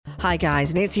Hi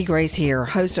guys, Nancy Grace here,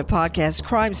 host of podcast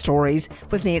Crime Stories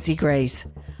with Nancy Grace.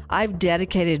 I've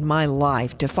dedicated my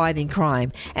life to fighting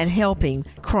crime and helping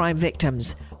crime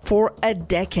victims. For a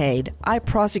decade, I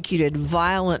prosecuted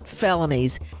violent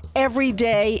felonies. Every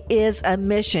day is a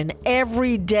mission.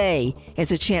 Every day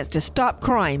is a chance to stop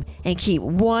crime and keep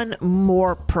one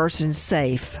more person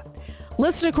safe.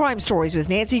 Listen to Crime Stories with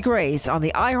Nancy Grace on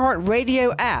the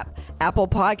iHeartRadio app, Apple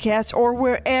Podcasts, or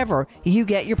wherever you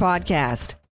get your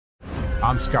podcast.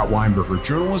 I'm Scott Weinberger,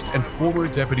 journalist and former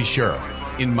deputy sheriff.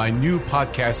 In my new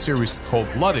podcast series,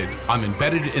 Cold-Blooded, I'm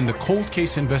embedded in the cold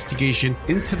case investigation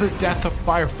into the death of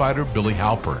firefighter Billy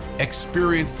Halpern.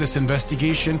 Experience this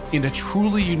investigation in a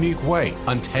truly unique way,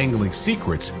 untangling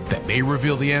secrets that may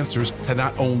reveal the answers to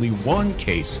not only one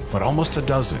case, but almost a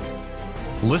dozen.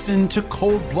 Listen to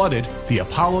Cold-Blooded, The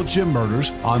Apollo Gym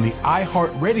Murders on the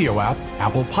iHeartRadio app,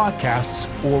 Apple Podcasts,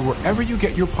 or wherever you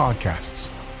get your podcasts.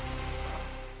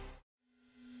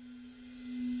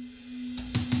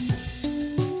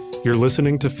 You're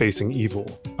listening to Facing Evil,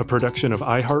 a production of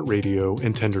iHeartRadio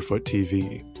and Tenderfoot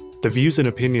TV. The views and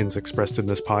opinions expressed in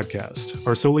this podcast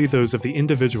are solely those of the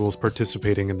individuals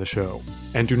participating in the show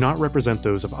and do not represent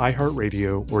those of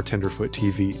iHeartRadio or Tenderfoot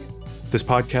TV. This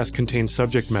podcast contains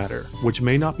subject matter which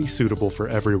may not be suitable for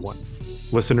everyone.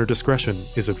 Listener discretion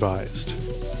is advised.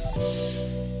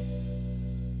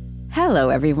 Hello,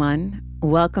 everyone.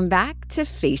 Welcome back to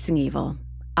Facing Evil.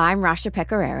 I'm Rasha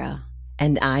Pecoraro.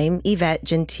 And I'm Yvette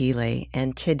Gentile,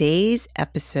 and today's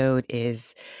episode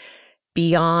is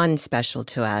beyond special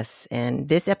to us. And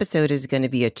this episode is going to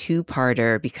be a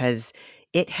two-parter because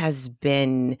it has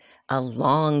been a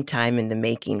long time in the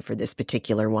making for this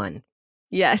particular one.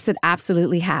 Yes, it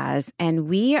absolutely has. And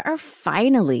we are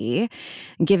finally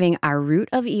giving our Root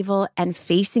of Evil and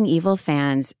Facing Evil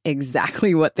fans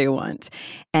exactly what they want.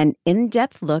 An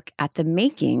in-depth look at the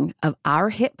making of our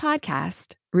hit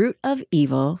podcast, Root of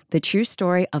Evil, the true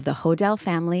story of the Hodel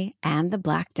family and the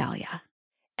Black Dahlia.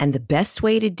 And the best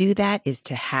way to do that is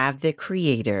to have the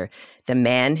creator, the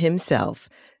man himself,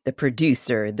 the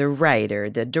producer, the writer,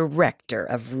 the director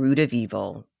of Root of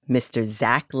Evil, Mr.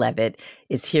 Zach Levitt,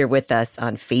 is here with us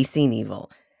on Facing Evil.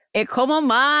 Como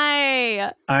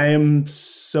mai! I am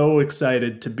so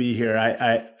excited to be here.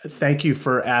 I thank you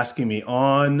for asking me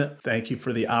on. Thank you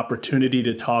for the opportunity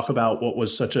to talk about what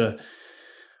was such a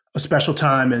special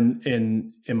time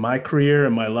in my career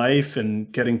and my life,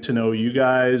 and getting to know you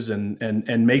guys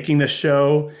and making this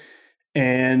show.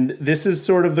 And this is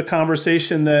sort of the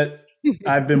conversation that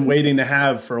I've been waiting to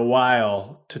have for a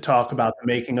while, to talk about the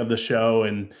making of the show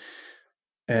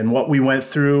and what we went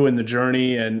through and the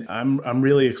journey. And I'm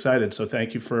really excited. So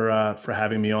thank you for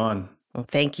having me on. Well,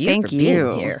 thank you for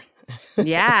being here.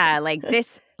 Yeah,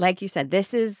 like you said,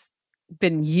 this has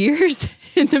been years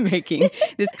in the making.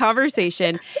 This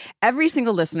conversation, every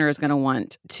single listener is going to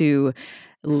want to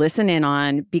listen in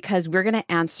on, because we're going to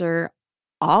answer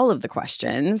all of the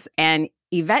questions. And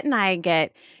Yvette and I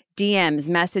get DMs,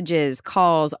 messages,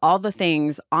 calls, all the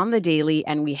things on the daily.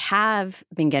 And we have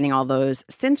been getting all those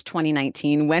since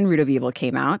 2019 when Root of Evil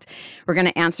came out. We're going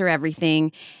to answer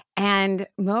everything. And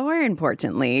more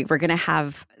importantly, we're going to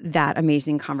have that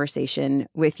amazing conversation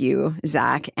with you,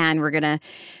 Zach. And we're going to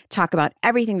talk about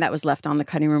everything that was left on the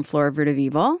cutting room floor of Root of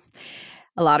Evil.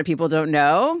 A lot of people don't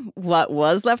know what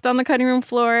was left on the cutting room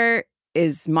floor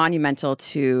is monumental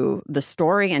to the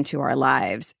story and to our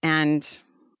lives. And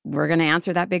we're going to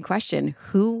answer that big question.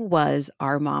 Who was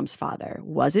our mom's father?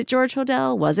 Was it George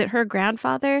Hodel? Was it her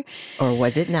grandfather? Or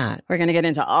was it not? We're going to get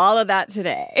into all of that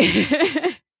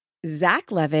today.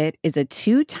 Zach Levitt is a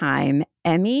two-time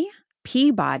Emmy,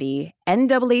 Peabody,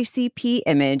 NAACP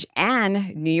Image,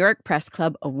 and New York Press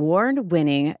Club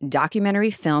award-winning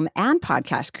documentary film and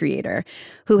podcast creator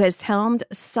who has helmed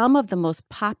some of the most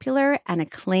popular and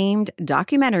acclaimed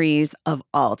documentaries of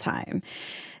all time.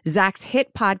 Zach's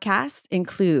hit podcasts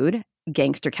include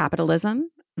Gangster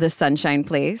Capitalism, The Sunshine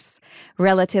Place,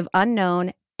 Relative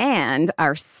Unknown, and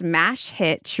our smash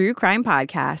hit true crime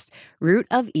podcast, Root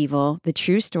of Evil, the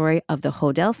true story of the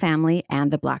Hodel family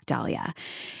and the Black Dahlia.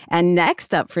 And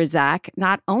next up for Zach,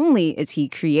 not only is he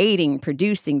creating,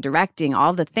 producing, directing,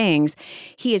 all the things,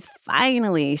 he is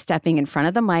finally stepping in front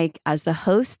of the mic as the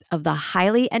host of the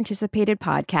highly anticipated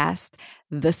podcast,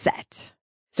 The Set.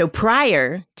 So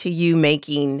prior to you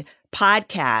making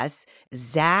podcasts,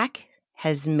 Zach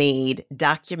has made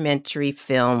documentary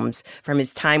films from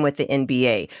his time with the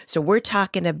NBA. So we're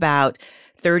talking about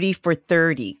 30 for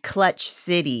 30, Clutch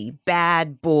City,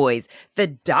 Bad Boys, The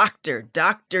Doctor,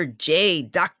 Dr. J,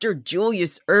 Dr.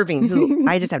 Julius Irving, who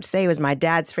I just have to say was my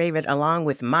dad's favorite along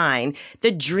with mine,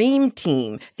 The Dream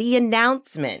Team, The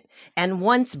Announcement, and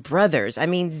Once Brothers. I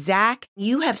mean, Zach,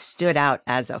 you have stood out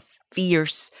as a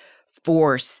fierce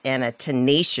force and a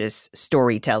tenacious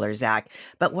storyteller, Zach.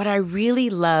 But what I really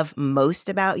love most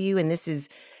about you, and this is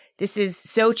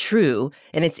so true,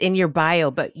 and it's in your bio,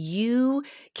 but you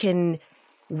can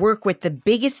work with the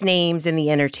biggest names in the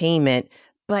entertainment,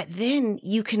 but then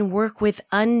you can work with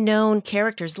unknown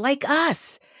characters like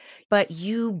us. But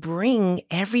you bring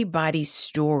everybody's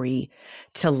story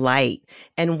to light,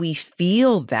 and we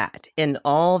feel that in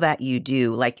all that you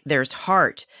do. Like there's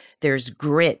heart, there's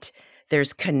grit,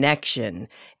 there's connection,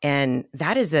 and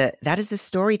that is a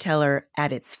storyteller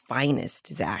at its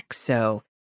finest, Zach. So,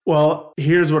 well,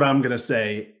 here's what I'm going to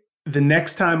say. The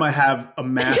next time I have a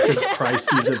massive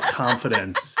crisis of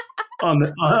confidence on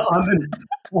the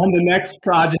next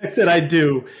project that I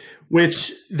do,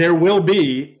 which there will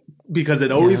be, because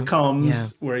it always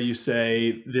comes where you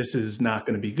say, this is not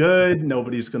going to be good.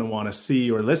 Nobody's going to want to see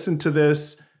or listen to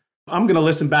this. I'm going to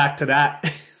listen back to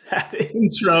that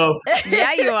intro.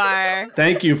 Yeah, you are.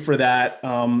 Thank you for that.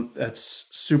 That's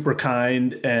super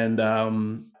kind. And,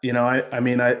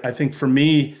 I think for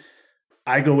me,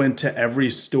 I go into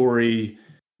every story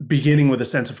beginning with a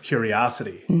sense of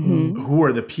curiosity. Mm-hmm. Who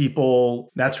are the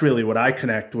people? That's really what I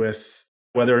connect with,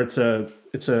 whether it's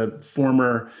a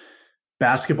former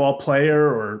basketball player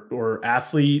or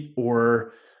athlete,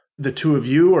 or the two of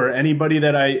you, or anybody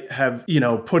that I have,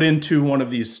 put into one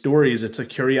of these stories. It's a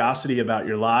curiosity about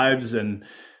your lives and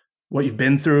what you've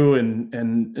been through,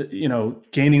 and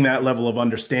gaining that level of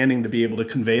understanding to be able to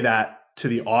convey that to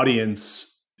the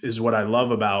audience is what I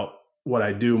love about what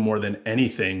I do more than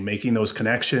anything, making those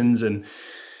connections. And,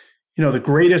 the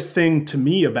greatest thing to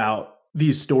me about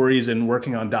these stories and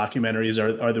working on documentaries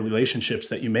are the relationships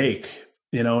that you make,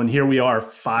 and here we are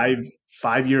 5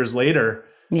 years later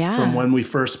from when we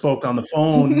first spoke on the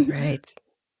phone. Right.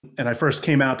 And I first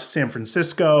came out to San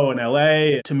Francisco and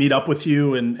LA to meet up with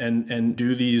you and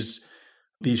do these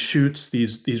shoots,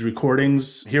 these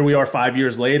recordings. Here we are 5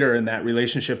 years later, and that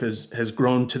relationship has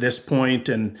grown to this point.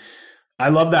 And I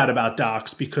love that about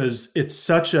docs, because it's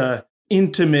such a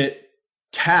intimate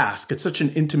task. It's such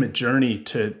an intimate journey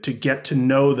to get to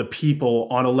know the people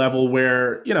on a level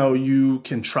where, you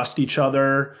can trust each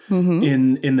other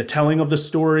in the telling of the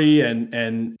story,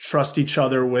 and trust each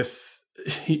other with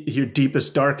your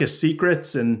deepest, darkest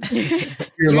secrets and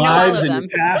your lives and your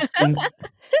past. And,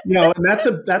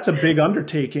 and that's a big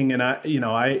undertaking. And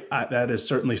I that is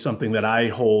certainly something that I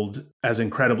hold as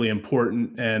incredibly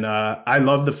important. And I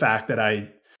love the fact that I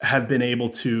have been able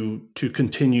to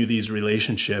continue these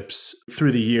relationships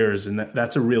through the years. And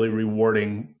that's a really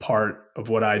rewarding part of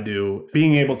what I do,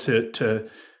 being able to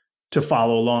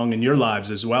follow along in your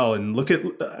lives as well. And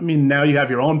now you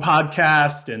have your own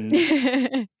podcast.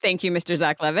 And thank you, Mr.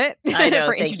 Zach Levitt, I know,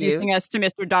 for introducing us to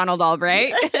Mr. Donald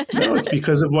Albright. No, it's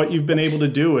because of what you've been able to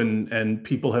do, and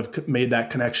people have made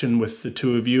that connection with the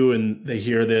two of you, and they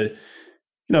hear the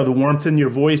warmth in your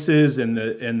voices and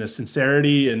the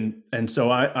sincerity. And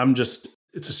so I'm just,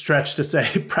 it's a stretch to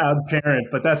say proud parent,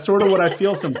 but that's sort of what I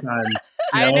feel sometimes.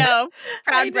 I know.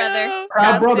 Proud brother.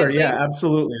 Proud brother. Yeah,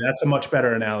 absolutely. That's a much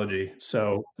better analogy.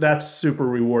 So that's super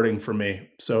rewarding for me.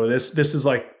 So this is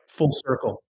like full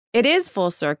circle. It is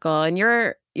full circle, and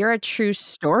you're a true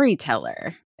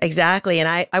storyteller. Exactly.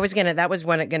 And that was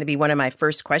going to be one of my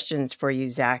first questions for you,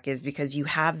 Zach, is because you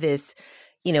have this,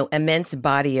 immense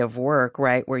body of work,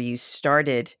 right, where you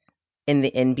started in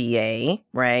the NBA,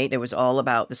 right? It was all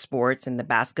about the sports and the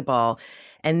basketball.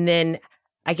 And then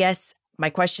I guess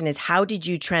my question is, how did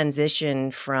you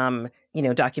transition from,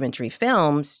 documentary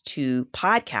films to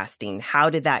podcasting?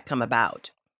 How did that come about?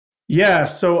 Yeah.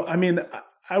 So,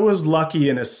 I was lucky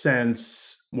in a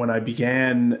sense when I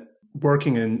began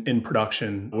working in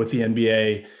production with the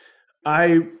NBA.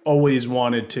 I always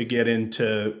wanted to get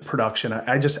into production.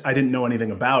 I didn't know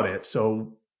anything about it.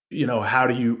 So, how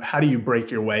do you break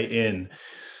your way in?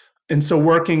 And so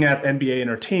working at NBA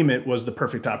Entertainment was the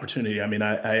perfect opportunity.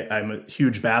 I'm a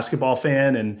huge basketball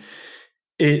fan, and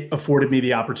it afforded me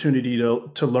the opportunity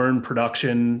to learn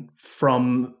production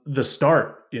from the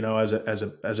start,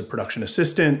 as a production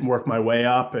assistant, work my way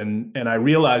up. And I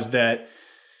realized that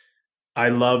I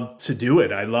loved to do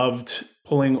it. I loved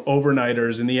pulling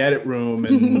overnighters in the edit room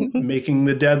and making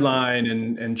the deadline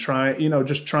and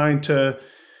trying to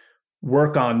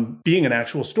work on being an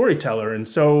actual storyteller. And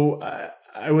so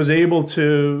I was able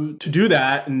to do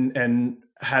that and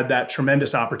had that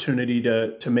tremendous opportunity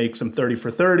to make some 30 for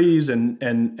 30s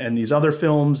and these other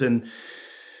films. And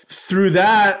through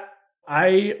that,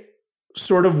 I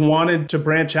sort of wanted to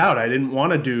branch out. I didn't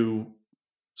want to do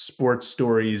sports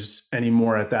stories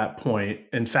anymore at that point.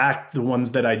 In fact, the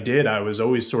ones that I did, I was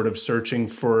always sort of searching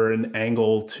for an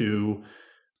angle to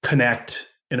connect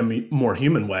in a more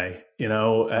human way,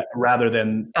 rather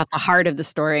than at the heart of the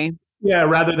story. Yeah,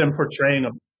 rather than portraying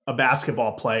a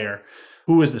basketball player.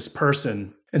 Who is this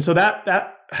person? And so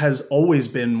that has always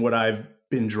been what I've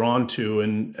been drawn to.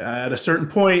 And at a certain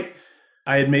point,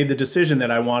 I had made the decision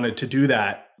that I wanted to do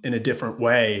that in a different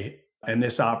way. And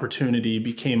this opportunity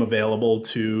became available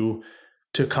to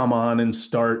come on and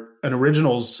start an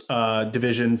originals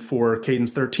division for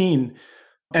Cadence 13.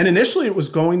 And initially it was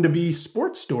going to be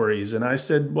sports stories. And I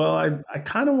said, well, I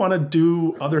kind of want to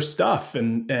do other stuff.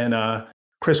 And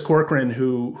Chris Corcoran,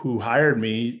 who hired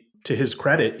me, to his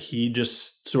credit, he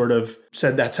just sort of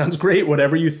said, that sounds great,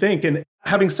 whatever you think. And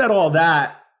having said all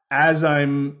that, as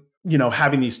I'm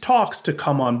having these talks to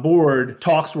come on board,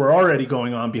 talks were already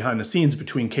going on behind the scenes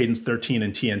between Cadence 13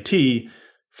 and TNT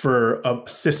for a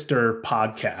sister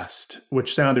podcast,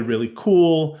 which sounded really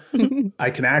cool. I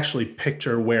can actually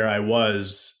picture where I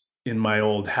was in my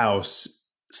old house,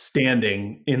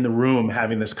 standing in the room,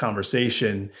 having this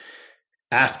conversation,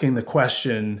 asking the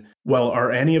question, well,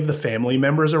 are any of the family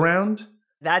members around?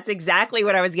 That's exactly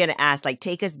what I was going to ask. Like,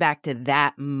 take us back to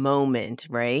that moment,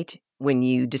 right? When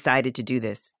you decided to do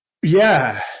this.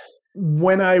 Yeah.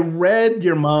 When I read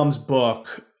your mom's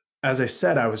book, as I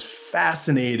said, I was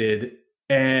fascinated.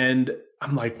 And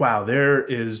I'm like, wow, there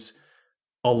is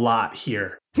a lot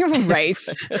here. Right.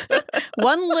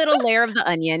 One little layer of the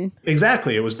onion.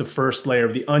 Exactly. It was the first layer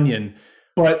of the onion.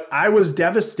 But I was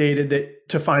devastated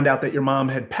to find out that your mom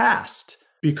had passed,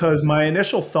 because my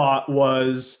initial thought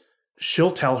was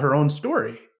she'll tell her own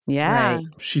story. Yeah. Right.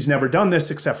 She's never done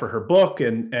this except for her book,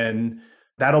 and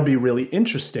that'll be really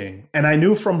interesting. And I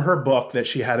knew from her book that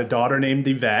she had a daughter named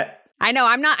Levitt. I know.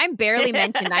 I'm barely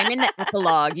mentioned. I'm in the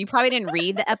epilogue. You probably didn't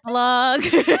read the epilogue.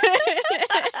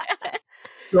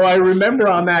 So I remember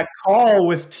on that call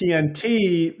with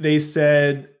TNT, they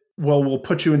said, well, we'll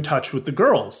put you in touch with the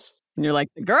girls. And you're like,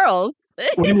 the girls?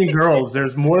 What do you mean girls?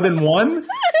 There's more than one?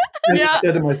 And Yeah. I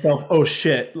said to myself, oh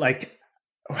shit, like,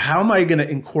 how am I going to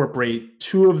incorporate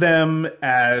two of them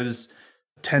as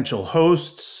potential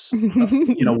hosts?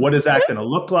 What is that going to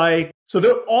look like? So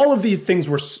all of these things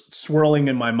were swirling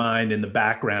in my mind in the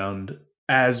background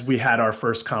as we had our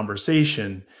first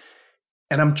conversation.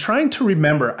 And I'm trying to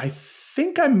remember, I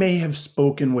think I may have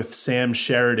spoken with Sam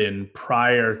Sheridan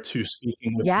prior to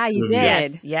speaking with Yeah, you you. did.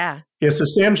 Yes, yeah. Yeah, so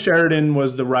Sam Sheridan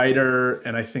was the writer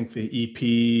and I think the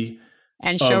EP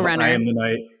And of showrunner. I Am the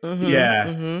Night. Mm-hmm, Yeah.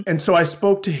 mm-hmm. And so I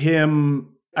spoke to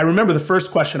him. I remember the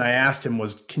first question I asked him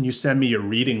was, can you send me your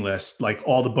reading list, like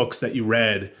all the books that you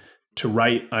read to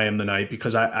write I Am the Night,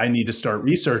 because I need to start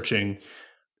researching.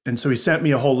 And so he sent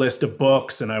me a whole list of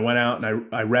books and I went out and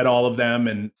I read all of them.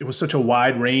 And it was such a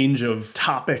wide range of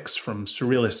topics, from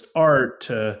surrealist art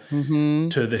to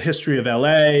the history of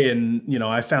LA. And,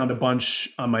 I found a bunch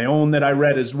on my own that I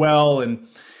read as well. And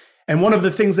one of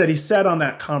the things that he said on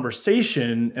that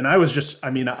conversation, and I was just,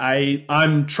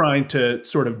 I'm trying to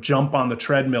sort of jump on the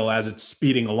treadmill as it's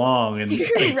speeding along and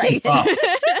keep up.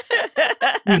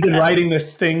 He's been writing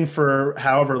this thing for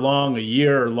however long, a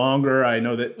year or longer. I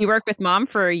know that You worked with Mom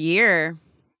for a year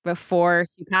before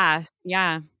she passed.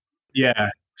 Yeah. Yeah.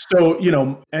 So,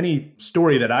 any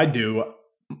story that I do,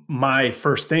 my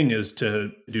first thing is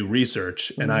to do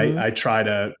research. And I try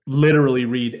to literally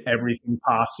read everything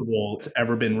possible that's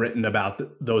ever been written about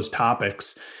those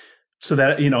topics, so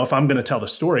that, if I'm going to tell the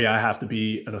story, I have to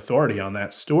be an authority on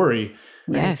that story.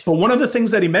 Yes. But one of the things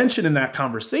that he mentioned in that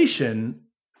conversation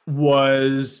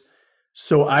was,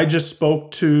 so I just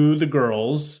spoke to the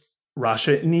girls,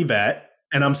 Rasha and Yvette,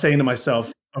 and I'm saying to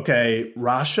myself, okay,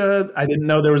 Rasha, I didn't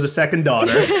know there was a second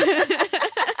daughter.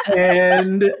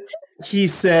 And he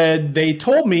said, they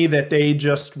told me that they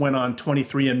just went on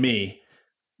 23andMe.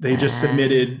 They just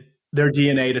submitted their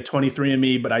DNA to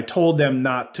 23andMe, but I told them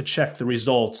not to check the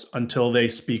results until they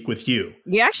speak with you.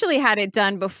 We actually had it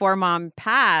done before Mom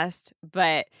passed,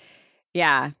 but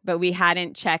we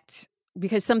hadn't checked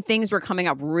because some things were coming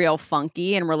up real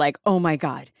funky and we're like, oh my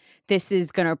God, this is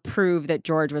going to prove that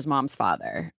George was Mom's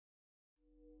father.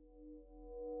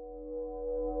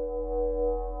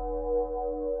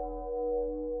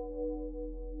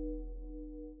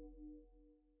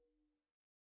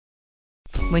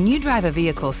 When you drive a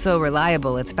vehicle so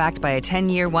reliable it's backed by a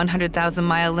 10-year,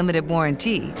 100,000-mile limited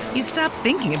warranty, you stop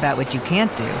thinking about what you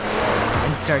can't do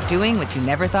and start doing what you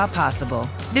never thought possible.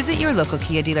 Visit your local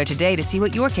Kia dealer today to see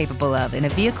what you're capable of in a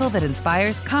vehicle that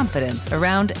inspires confidence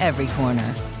around every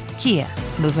corner. Kia,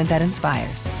 movement that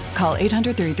inspires. Call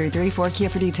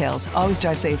 800-333-4KIA for details. Always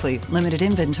drive safely. Limited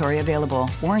inventory available.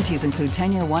 Warranties include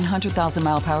 10-year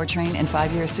 100,000-mile powertrain and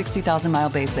 5-year 60,000-mile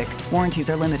basic. Warranties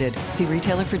are limited. See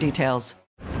retailer for details.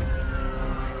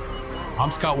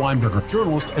 I'm Scott Weinberger,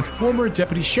 journalist and former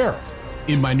deputy sheriff.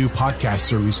 In my new podcast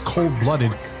series, Cold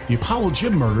Blooded, The Apollo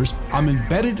Gym Murders, I'm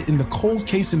embedded in the cold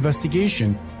case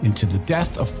investigation into the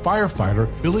death of firefighter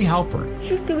Billy Halpern. It's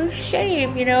just a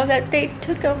shame, that they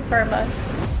took him from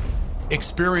us.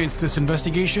 Experience this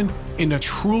investigation in a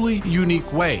truly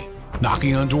unique way,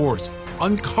 knocking on doors,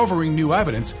 uncovering new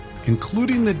evidence,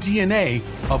 including the DNA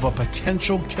of a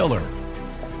potential killer.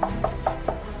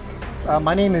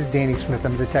 My name is Danny Smith.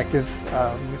 I'm a detective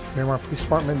with Miramar Police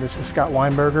Department. This is Scott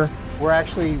Weinberger. We're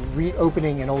actually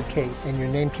reopening an old case, and your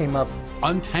name came up.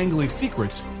 Untangling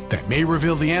secrets that may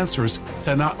reveal the answers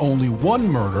to not only one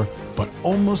murder, but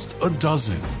almost a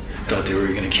dozen. I thought they were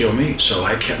going to kill me, so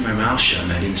I kept my mouth shut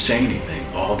and I didn't say anything.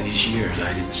 All these years,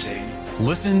 I didn't say anything.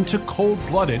 Listen to Cold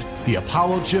Blooded, The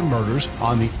Apollo Gym Murders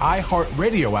on the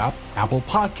iHeartRadio app, Apple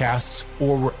Podcasts,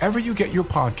 or wherever you get your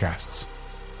podcasts.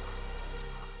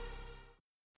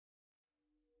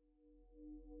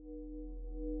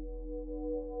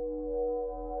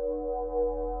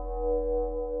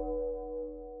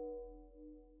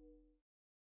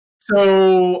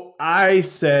 So I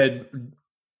said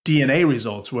DNA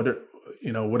results. What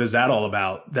is that all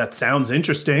about? That sounds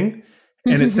interesting.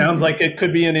 And it sounds like it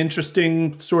could be an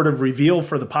interesting sort of reveal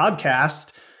for the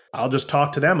podcast. I'll just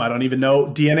talk to them. I don't even know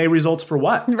DNA results for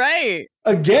what. Right.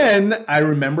 Again, I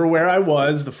remember where I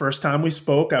was the first time we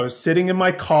spoke. I was sitting in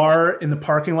my car in the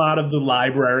parking lot of the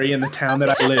library in the town that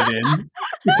I live in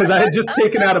because I had just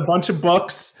taken out a bunch of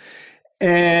books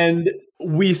and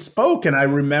we spoke. And I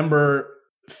remember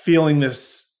feeling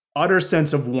this utter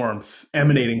sense of warmth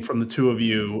emanating from the two of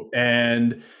you.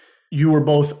 And you were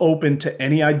both open to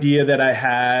any idea that I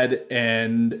had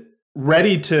and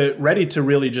ready to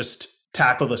really just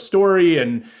tackle the story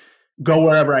and go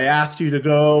wherever I asked you to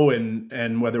go.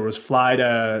 And whether it was fly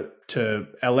to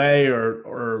LA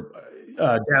or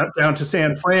down to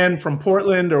San Fran from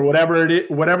Portland or whatever it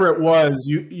was,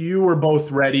 you were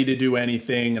both ready to do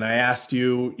anything. And I asked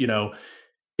you,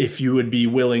 if you would be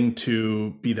willing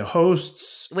to be the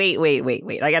hosts. Wait.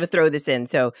 I got to throw this in.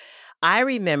 So I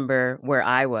remember where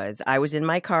I was. I was in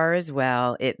my car as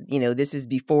well. This was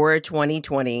before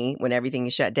 2020 when everything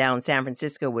shut down. San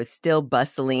Francisco was still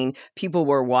bustling. People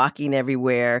were walking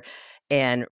everywhere.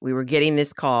 And we were getting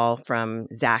this call from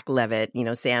Zach Levitt.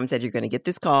 Sam said, you're going to get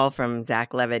this call from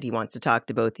Zach Levitt. He wants to talk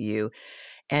to both of you.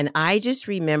 And I just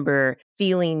remember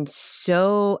feeling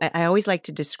I always like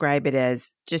to describe it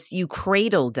as just you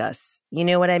cradled us. You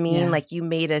know what I mean? Yeah. Like you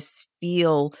made us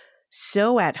feel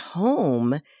so at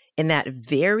home in that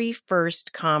very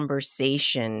first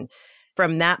conversation.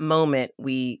 From that moment,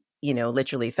 we,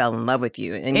 literally fell in love with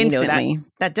you. And, instantly.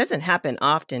 That doesn't happen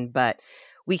often, but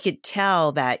we could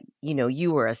tell that,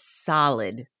 you were a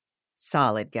solid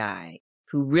guy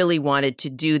who really wanted to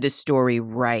do the story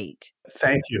right.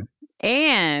 Thank you.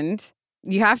 And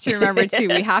you have to remember, too,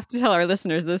 we have to tell our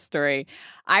listeners this story.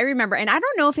 I remember, and I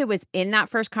don't know if it was in that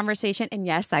first conversation. And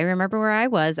yes, I remember where I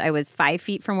was. I was 5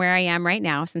 feet from where I am right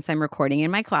now since I'm recording in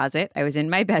my closet. I was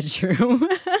in my bedroom.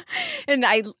 And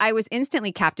I was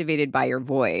instantly captivated by your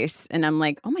voice. And I'm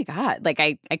like, oh, my God, like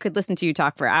I could listen to you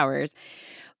talk for hours.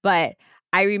 But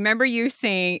I remember you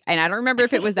saying, and I don't remember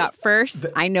if it was that first.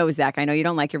 I know, Zach, I know you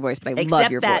don't like your voice, but I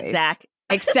love your voice. Zach.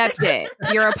 Accept it.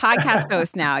 You're a podcast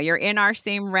host now. You're in our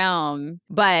same realm.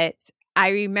 But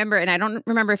I remember, and I don't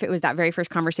remember if it was that very first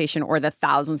conversation or the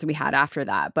thousands we had after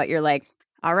that, but you're like,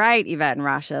 all right, Yvette and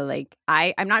Rasha, like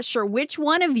I'm not sure which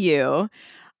one of you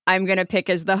I'm going to pick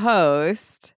as the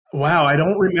host. Wow, I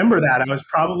don't remember that. I was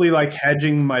probably like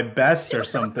hedging my bets or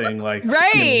something like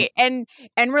right. And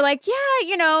we're like,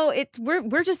 yeah,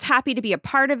 we're just happy to be a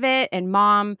part of it. And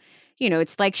Mom,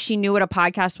 it's like she knew what a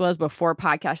podcast was before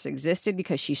podcasts existed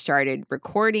because she started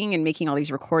recording and making all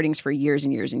these recordings for years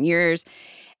and years and years.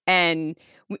 And,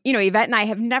 Yvette and I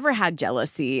have never had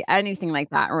jealousy, anything like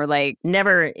that. Or like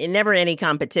never any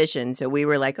competition. So we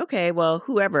were like, okay, well,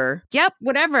 whoever. Yep,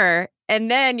 whatever. And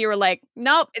then you were like,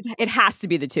 nope, it has to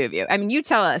be the two of you. I mean, you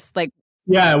tell us like.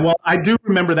 Yeah, well, I do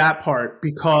remember that part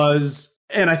because,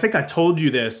 and I think I told you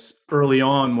this early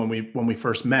on when we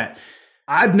first met.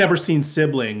 I've never seen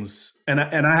siblings, and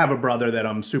I have a brother that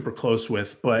I'm super close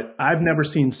with, but I've never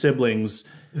seen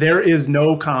siblings. There is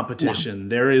no competition. No.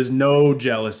 There is no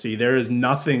jealousy. There is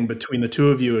nothing between the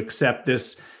two of you except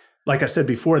this like I said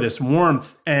before, this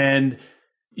warmth, and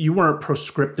you weren't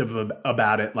prescriptive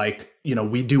about it. Like,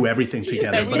 we do everything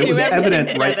together, but it was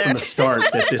evident right from the start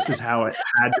that this is how it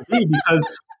had to be,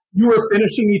 because you were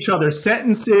finishing each other's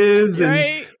sentences. And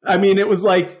right. I mean, it was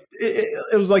like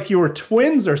you were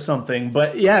twins or something.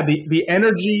 But yeah, the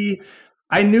energy,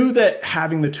 I knew that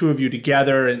having the two of you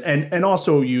together, and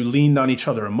also you leaned on each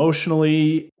other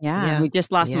emotionally. Yeah. We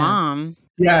just lost Mom.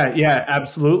 Yeah,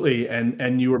 absolutely.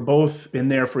 And you were both in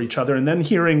there for each other. And then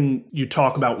hearing you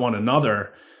talk about one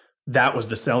another, that was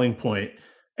the selling point.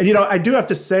 And, I do have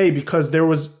to say, because there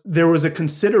was a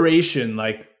consideration,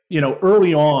 like,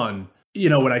 early on,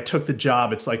 when I took the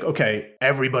job, it's like, okay,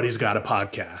 everybody's got a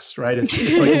podcast, right? It's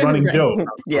like a running joke on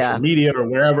social media or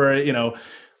wherever,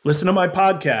 listen to my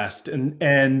podcast.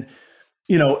 And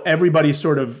everybody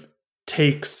sort of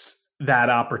takes that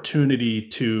opportunity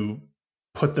to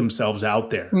put themselves out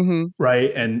there,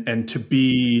 right? And to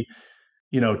be,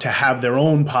 to have their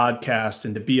own podcast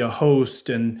and to be a host.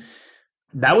 And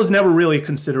that was never really a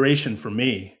consideration for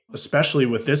me, especially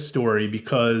with this story,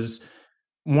 because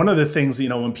one of the things,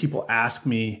 when people ask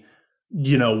me,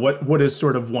 what is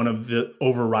sort of one of the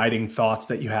overriding thoughts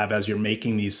that you have as you're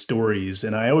making these stories?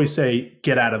 And I always say,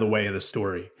 get out of the way of the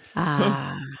story.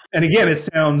 And again, it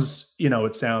sounds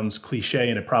cliche,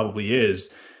 and it probably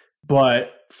is.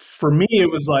 But for me,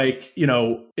 it was like,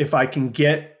 if I can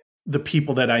get the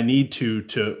people that I need to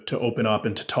open up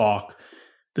and to talk,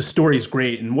 the story's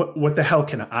great. And what the hell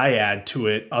can I add to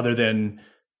it other than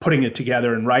putting it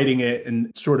together and writing it and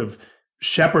sort of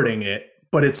shepherding it?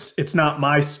 But it's not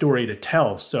my story to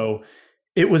tell. So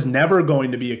it was never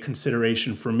going to be a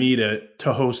consideration for me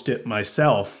to host it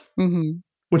myself,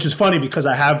 which is funny because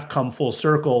I have come full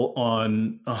circle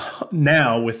on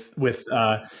now with which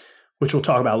we'll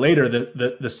talk about later,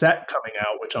 the set coming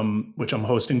out, which I'm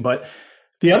hosting. But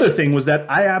the other thing was that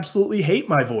I absolutely hate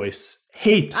my voice.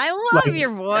 I love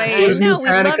your voice. Gives me we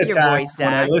panic love your attacks voice,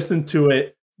 when I Zach. listen to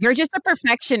it. You're just a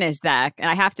perfectionist, Zach. And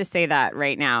I have to say that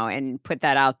right now and put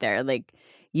that out there. Like,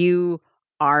 you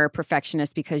are a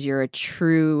perfectionist because you're a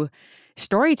true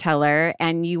storyteller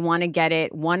and you want to get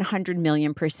it 100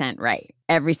 million% right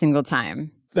every single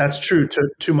time. That's true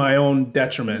to my own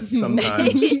detriment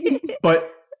sometimes.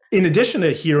 But in addition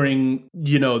to hearing,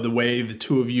 the way the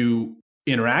two of you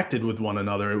interacted with one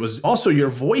another, it was also your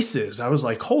voices. I was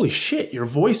like, holy shit, your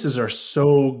voices are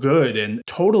so good and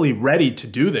totally ready to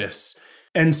do this.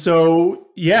 And so,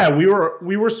 yeah, we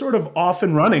were sort of off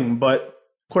and running. But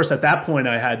of course, at that point,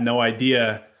 I had no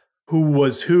idea who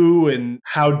was who and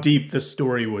how deep the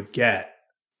story would get.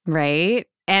 Right.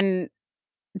 And,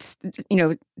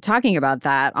 talking about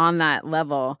that on that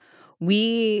level,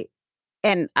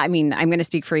 and I mean, I'm going to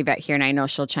speak for Yvette here, and I know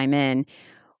she'll chime in.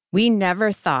 We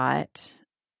never thought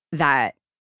that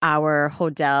our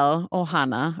Hodel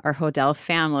Ohana, our Hodel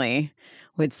family,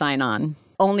 would sign on.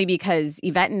 Only because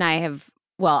Yvette and I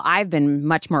I've been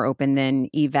much more open than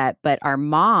Yvette, but our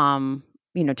mom,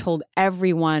 told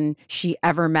everyone she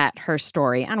ever met her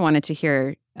story and wanted to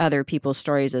hear other people's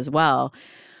stories as well.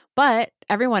 But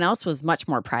everyone else was much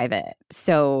more private.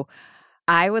 So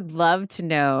I would love to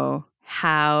know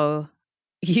how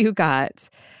you got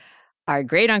our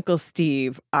great Uncle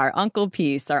Steve, our Uncle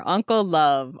Peace, our Uncle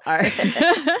Love, our,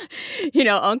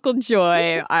 Uncle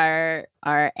Joy, our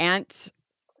Aunt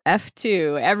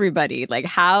F2, everybody. Like,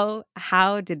 how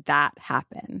did that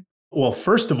happen? Well,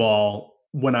 first of all,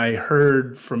 when I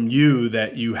heard from you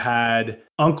that you had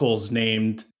uncles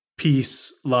named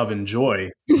Peace, Love, and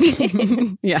Joy.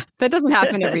 Yeah, that doesn't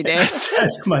happen every day. I said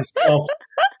to myself,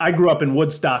 I grew up in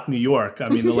Woodstock, New York. I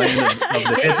mean, the land of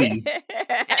the hippies.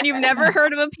 And you've never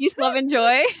heard of a Peace, Love, and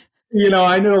Joy?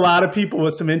 I knew a lot of people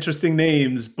with some interesting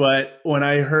names, but when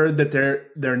I heard that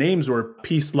their names were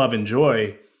Peace, Love, and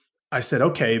Joy, I said,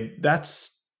 okay,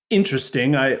 that's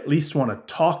interesting. I at least want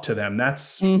to talk to them.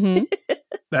 That's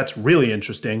really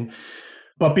interesting.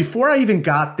 But before I even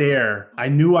got there, I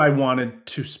knew I wanted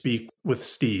to speak with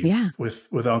Steve,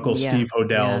 with Uncle Steve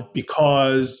Hodel,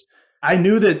 because I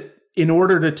knew that in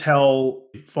order to tell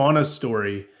Fauna's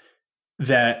story,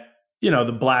 that,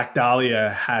 the Black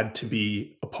Dahlia had to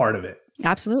be a part of it.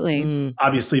 Absolutely.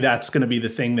 Obviously, that's going to be the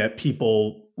thing that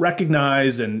people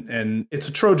recognize, and it's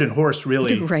a Trojan horse,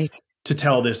 really, right, to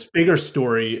tell this bigger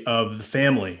story of the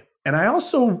family. And I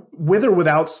also, with or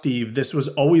without Steve, this was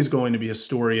always going to be a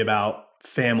story about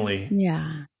family.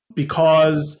 Yeah.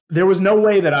 Because there was no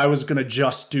way that I was going to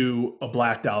just do a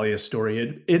Black Dahlia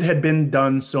story. It had been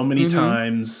done so many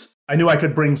times. I knew I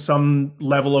could bring some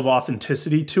level of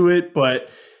authenticity to it, but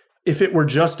if it were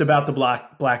just about the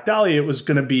Black Dahlia, it was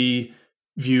going to be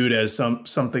viewed as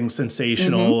something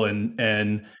sensational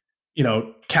and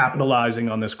capitalizing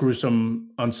on this gruesome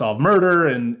unsolved murder.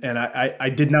 And I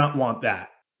did not want that.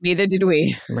 Neither did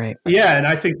we. Right. Yeah. And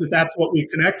I think that that's what we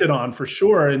connected on for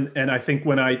sure. And I think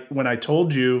when I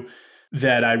told you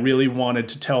that I really wanted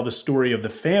to tell the story of the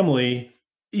family,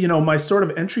 my sort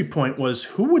of entry point was,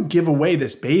 who would give away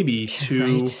this baby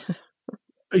to,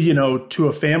 to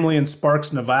a family in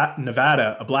Sparks,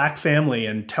 Nevada, a Black family,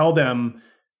 and tell them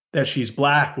that she's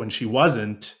Black when she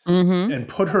wasn't, and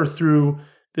put her through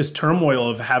this turmoil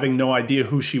of having no idea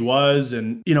who she was.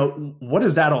 And, what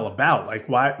is that all about? Like,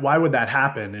 why would that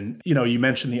happen? And, you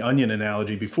mentioned the onion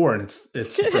analogy before, and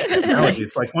it's a perfect analogy.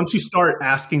 It's like, once you start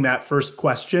asking that first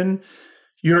question,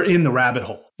 you're in the rabbit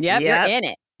hole. Yep. You're in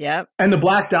it. Yep. And the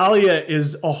Black Dahlia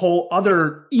is a whole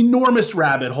other enormous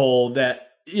rabbit hole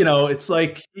that, it's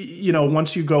like,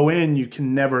 once you go in, you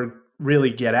can never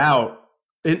really get out.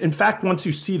 In fact, once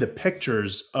you see the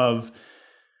pictures of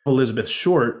Elizabeth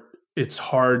Short, it's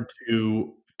hard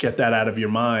to get that out of your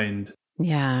mind.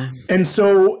 Yeah. And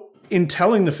so in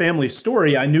telling the family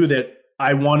story, I knew that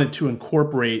I wanted to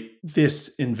incorporate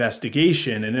this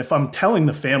investigation. And if I'm telling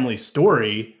the family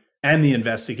story and the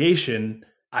investigation,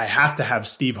 I have to have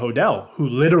Steve Hodel, who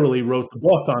literally wrote the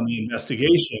book on the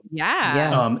investigation.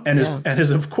 Yeah. And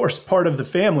is of course part of the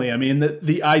family. I mean,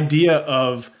 the idea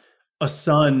of a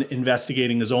son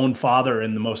investigating his own father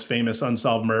in the most famous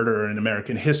unsolved murder in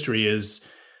American history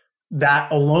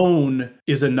that alone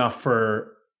is enough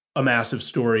for a massive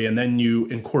story. And then you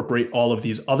incorporate all of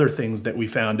these other things that we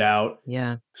found out.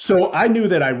 Yeah. So I knew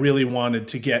that I really wanted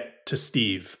to get to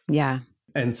Steve. Yeah.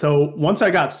 And so once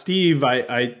I got Steve,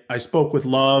 I spoke with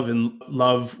Love, and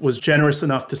Love was generous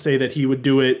enough to say that he would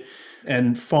do it.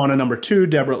 And Fauna number 2,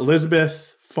 Deborah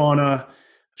Elizabeth, Fauna,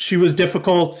 she was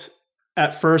difficult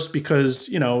at first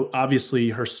because,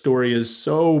 obviously her story is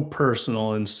so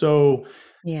personal and so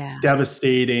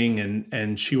devastating,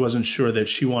 and she wasn't sure that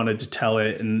she wanted to tell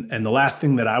it. And the last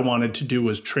thing that I wanted to do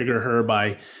was trigger her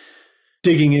by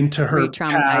digging into her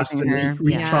past and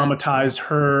re-traumatized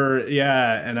her.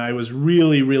 Yeah. And I was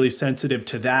really, really sensitive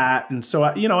to that. And so,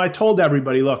 I told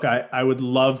everybody, look, I would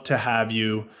love to have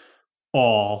you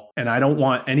all, and I don't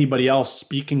want anybody else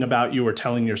speaking about you or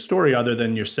telling your story other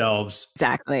than yourselves.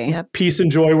 Exactly. Yep. Peace and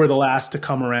Joy were the last to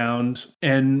come around.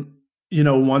 And,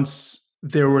 once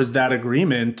there was that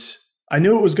agreement, I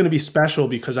knew it was going to be special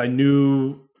because I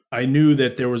knew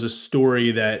that there was a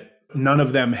story that none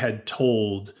of them had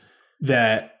told,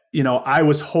 that, I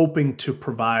was hoping to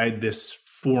provide this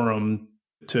forum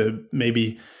to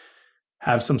maybe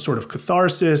have some sort of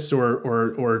catharsis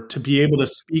or to be able to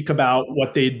speak about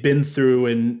what they'd been through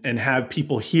and have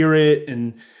people hear it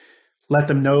and let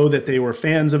them know that they were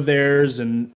fans of theirs.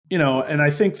 And, and I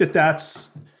think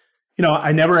that's,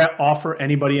 I never offer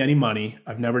anybody any money.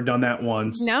 I've never done that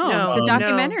once. No, it's a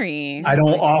documentary. I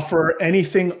don't offer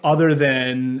anything other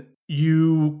than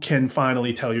you can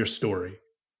finally tell your story.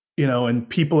 And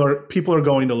people are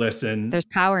going to listen. There's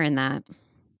power in that.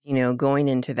 Going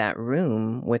into that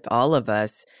room with all of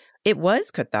us, it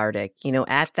was cathartic.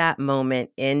 At that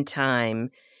moment in time,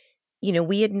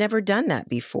 we had never done that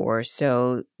before.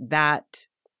 So that,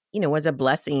 was a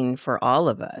blessing for all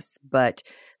of us. But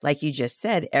like you just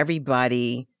said,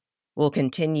 everybody will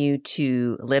continue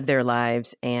to live their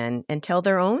lives and tell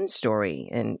their own story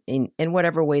and in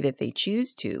whatever way that they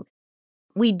choose to.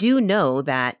 We do know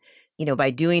that,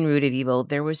 by doing Root of Evil,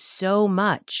 there was so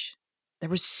much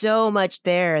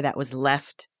there that was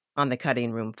left on the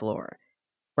cutting room floor.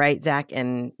 Right, Zach?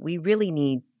 And we really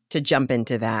need to jump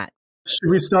into that. Should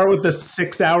we start with the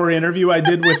 6-hour interview I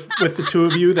did with the two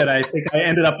of you that I think I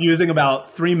ended up using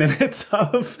about 3 minutes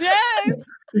of? Yes.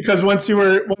 Because once you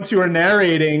were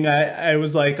narrating, I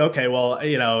was like, okay, well,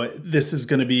 this is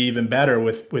going to be even better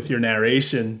with your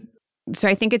narration. So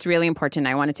I think it's really important.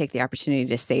 I want to take the opportunity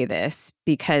to say this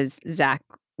because, Zach,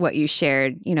 what you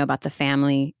shared, about the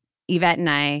family, Yvette and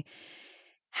I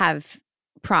have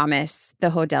promised the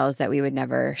Hodels that we would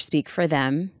never speak for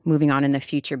them moving on in the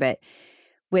future. But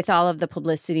with all of the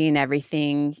publicity and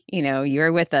everything,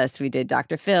 you're with us. We did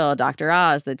Dr. Phil, Dr.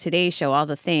 Oz, the Today Show, all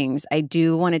the things. I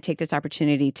do want to take this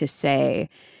opportunity to say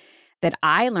that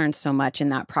I learned so much in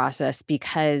that process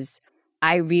because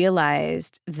I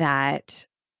realized that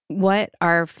what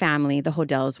our family, the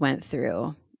Hodels, went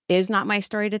through is not my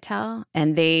story to tell.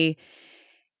 And they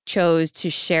chose to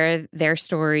share their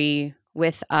story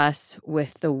with us,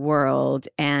 with the world.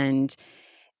 And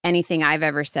anything I've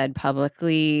ever said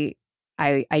publicly,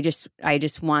 I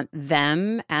just want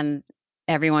them and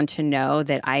everyone to know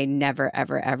that I never,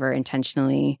 ever, ever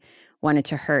intentionally wanted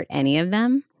to hurt any of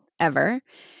them, ever.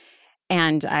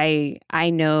 And I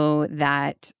know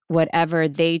that whatever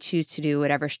they choose to do,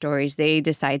 whatever stories they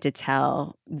decide to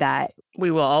tell, that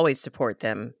we will always support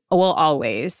them. Will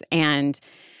always. And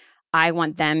I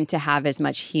want them to have as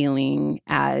much healing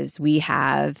as we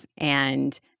have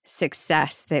and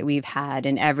success that we've had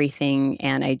and everything.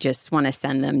 And I just want to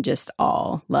send them just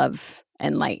all love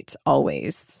and light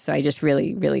always. So I just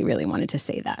really, really, really wanted to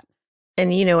say that.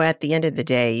 And, at the end of the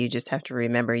day, you just have to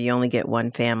remember you only get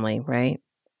one family, right?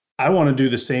 I want to do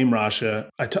the same, Rasha.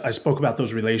 I spoke about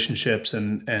those relationships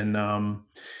and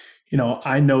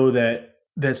I know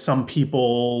that some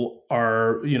people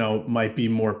are, might be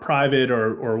more private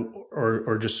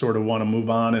or just sort of want to move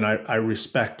on. And I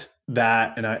respect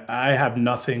that. And I have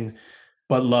nothing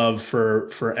but love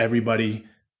for everybody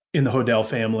in the Hodel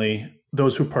family,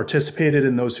 those who participated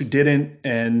and those who didn't,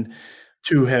 and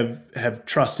to have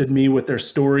trusted me with their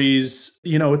stories.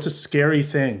 It's a scary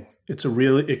thing.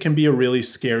 It can be a really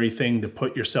scary thing to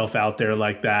put yourself out there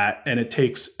like that. And it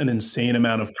takes an insane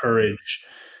amount of courage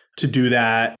to do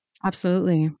that.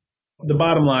 Absolutely. The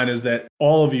bottom line is that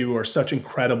all of you are such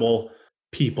incredible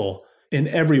people in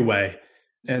every way.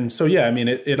 And so, yeah,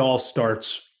 it all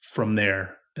starts from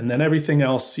there. And then everything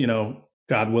else,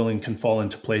 God willing, can fall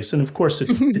into place. And of course,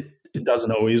 it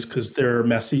doesn't always, because there are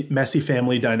messy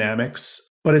family dynamics,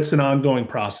 but it's an ongoing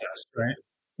process, right?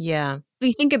 Yeah. If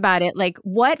you think about it, like,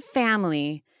 what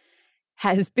family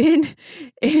has been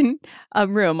in a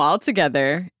room all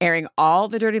together, airing all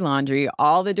the dirty laundry,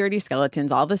 all the dirty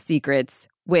skeletons, all the secrets,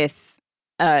 with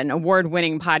an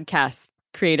award-winning podcast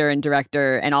creator and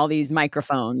director and all these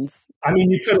microphones?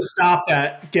 You could have stopped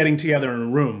that getting together in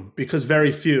a room, because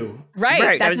very few.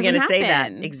 Right. I was going to say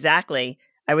that. Exactly.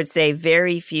 I would say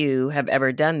very few have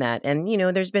ever done that. And,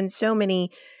 there's been so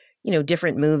many,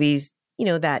 different movies,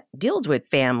 that deals with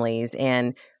families,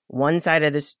 and one side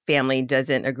of this family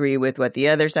doesn't agree with what the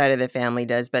other side of the family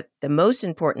does. But the most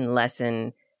important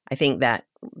lesson, I think, that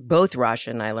both Rasha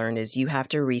and I learned is you have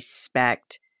to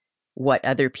respect what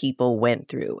other people went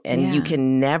through. And you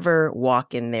can never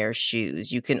walk in their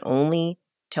shoes. You can only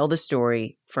tell the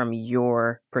story from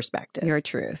your perspective. Your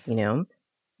truth. And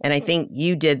I think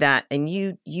you did that, and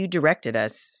you directed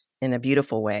us in a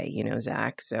beautiful way,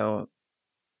 Zach. So,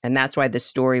 and that's why the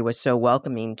story was so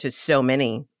welcoming to so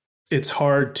many. It's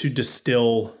hard to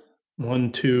distill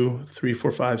 1, 2, 3,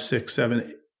 4, 5, 6,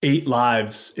 7, 8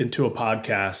 lives into a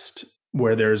podcast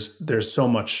where there's so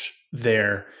much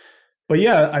there. But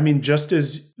yeah, just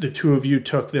as the two of you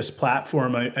took this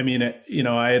platform, I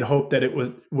had hoped that it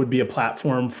would be a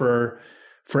platform for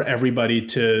everybody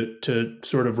to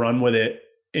sort of run with it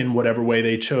in whatever way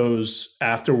they chose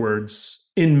afterwards.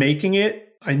 In making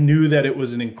it, I knew that it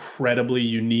was an incredibly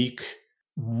unique,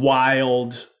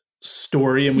 wild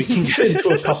story, and we can get into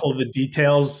a couple of the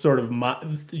details, sort of,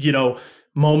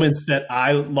 moments that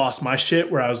I lost my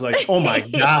shit, where I was like, oh my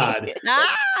God.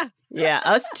 Yeah,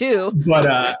 us too.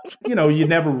 But, you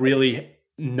never really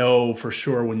know for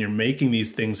sure when you're making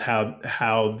these things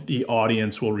how the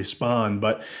audience will respond.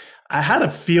 But I had a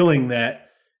feeling that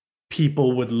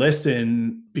people would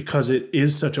listen because it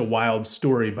is such a wild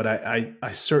story, but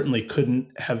I certainly couldn't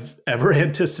have ever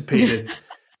anticipated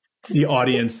the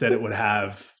audience that it would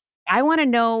have. I want to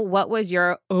know, what was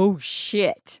your oh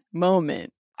shit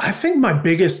moment? I think my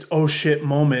biggest oh shit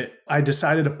moment, I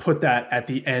decided to put that at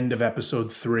the end of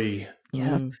episode 3.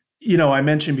 Yeah. I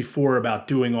mentioned before about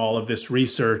doing all of this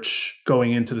research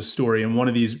going into the story, and one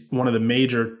of the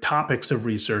major topics of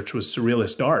research was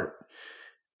surrealist art.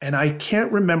 And I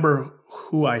can't remember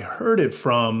who I heard it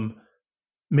from.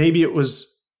 Maybe it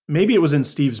was in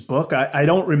Steve's book. I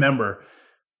don't remember.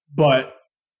 But,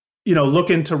 look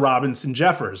into Robinson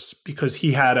Jeffers, because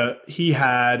he had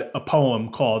a poem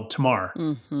called Tamar.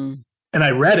 Mm-hmm. And I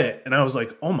read it and I was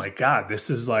like, oh my God, this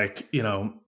is like,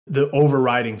 the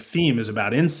overriding theme is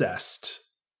about incest.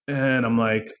 And I'm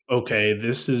like, okay,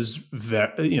 this is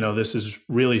this is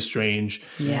really strange.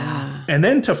 Yeah. And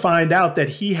then to find out that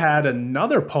he had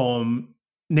another poem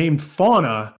named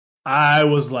Fauna, I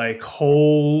was like,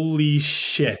 holy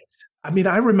shit.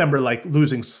 I remember like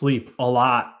losing sleep a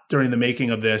lot during the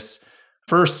making of this.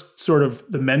 First, sort of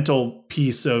the mental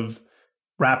piece of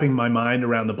wrapping my mind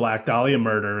around the Black Dahlia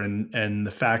murder and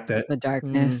the fact that the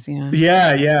darkness, and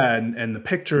the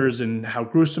pictures and how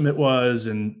gruesome it was,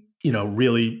 and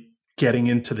really getting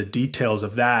into the details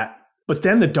of that. But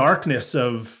then the darkness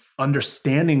of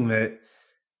understanding that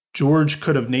George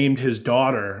could have named his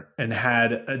daughter and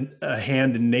had a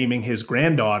hand in naming his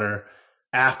granddaughter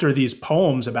after these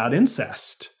poems about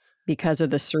incest. Because of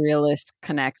the surrealist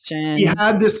connection. He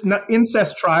had this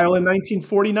incest trial in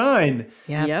 1949.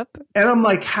 Yep. And I'm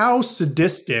like, how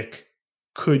sadistic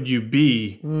could you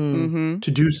be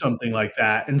to do something like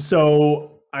that? And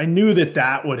so I knew that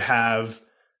that would have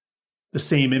the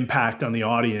same impact on the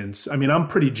audience. I mean, I'm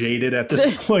pretty jaded at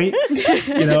this point,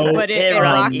 you know. But if it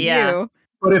rocked you.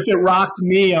 But if it rocked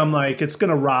me, I'm like, it's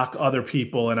going to rock other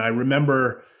people. And I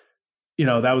remember, you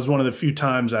know, that was one of the few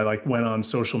times I like went on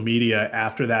social media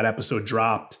after that episode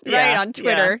dropped. Right, on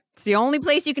Twitter. Yeah. It's the only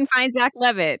place you can find Zach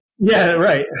Levitt. Yeah,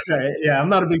 right. Yeah, I'm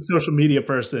not a big social media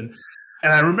person.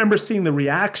 And I remember seeing the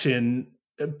reaction,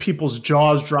 people's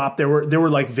jaws drop. There were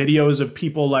like videos of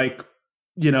people like,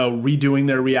 you know, redoing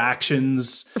their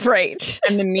reactions. Right.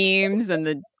 And the memes and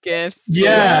the GIFs.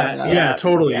 Yeah,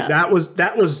 totally. Yeah.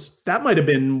 That might have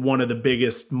been one of the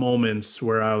biggest moments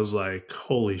where I was like,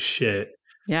 holy shit.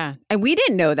 Yeah. And we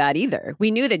didn't know that either.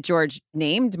 We knew that George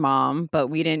named Mom, but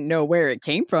we didn't know where it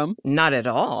came from. Not at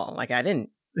all. Like I didn't.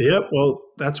 Yep. Well,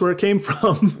 that's where it came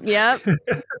from. Yep.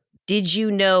 Did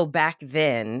you know back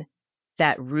then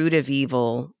that Root of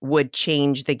Evil would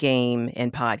change the game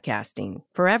in podcasting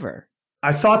forever?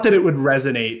 I thought that it would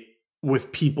resonate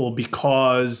with people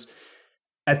because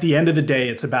at the end of the day,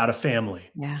 it's about a family.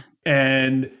 Yeah.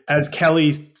 And as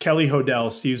Kelly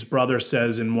Hodel, Steve's brother,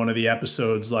 says in one of the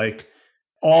episodes, like,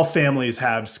 all families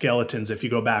have skeletons if you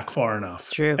go back far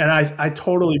enough. True. And I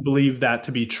totally believe that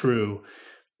to be true.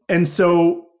 And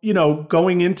so, you know,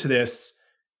 going into this,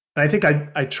 and I think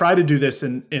I try to do this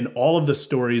in all of the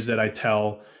stories that I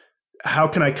tell. How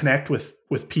can I connect with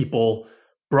people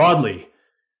broadly?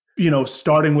 You know,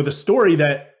 starting with a story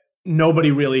that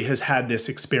nobody really has had this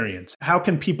experience. How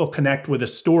can people connect with a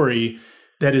story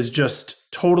that is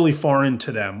just totally foreign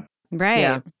to them? Right.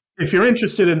 Yeah. If you're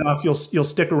interested enough, you'll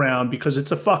stick around because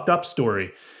it's a fucked up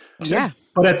story. Yeah.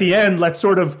 But at the end, let's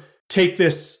sort of take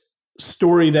this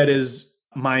story that is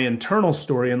my internal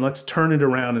story and let's turn it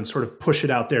around and sort of push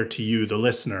it out there to you, the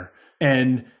listener.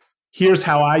 And here's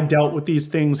how I dealt with these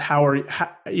things.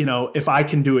 You know, if I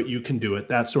can do it, you can do it,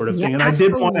 that sort of thing. And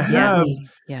absolutely. I did want to have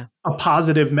a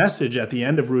positive message at the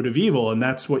end of Root of Evil. And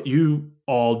that's what you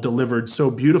all delivered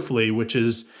so beautifully, which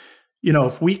is, you know,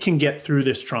 if we can get through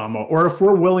this trauma, or if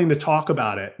we're willing to talk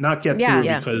about it, not get through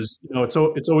because, you know,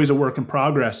 it's always a work in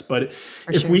progress. But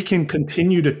if we can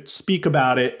continue to speak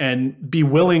about it and be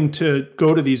willing to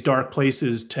go to these dark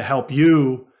places to help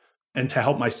you and to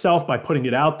help myself by putting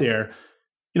it out there,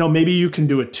 you know, maybe you can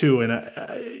do it too.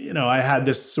 And, you know, I had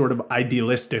this sort of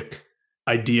idealistic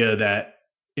idea that,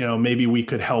 you know, maybe we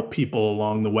could help people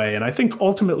along the way. And I think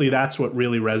ultimately that's what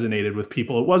really resonated with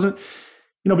people. It wasn't,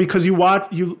 you know, because you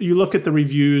look at the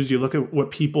reviews, you look at what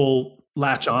people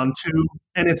latch on to,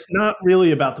 and it's not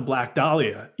really about the Black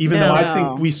Dahlia, even though I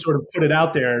think we sort of put it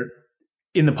out there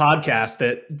in the podcast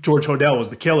that George Hodel was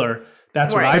the killer.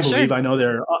 That's what I believe. Sure. I know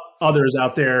there are others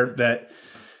out there that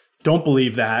don't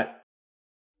believe that.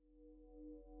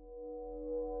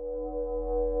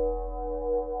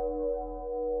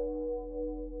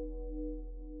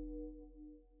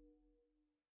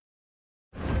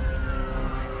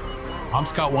 I'm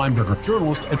Scott Weinberger,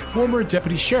 journalist and former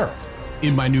deputy sheriff.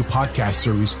 In my new podcast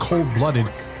series,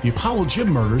 Cold-Blooded, The Apollo Gym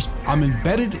Murders, I'm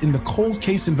embedded in the cold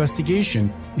case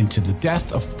investigation into the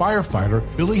death of firefighter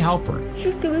Billy Halpern. It's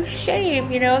just a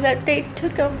shame, you know, that they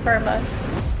took him from us.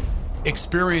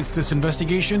 Experience this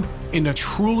investigation in a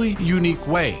truly unique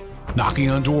way, knocking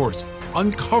on doors,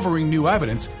 uncovering new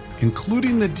evidence,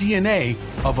 including the DNA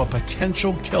of a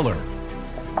potential killer.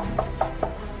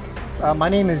 My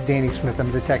name is Danny Smith. I'm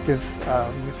a detective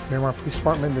with Miramar Police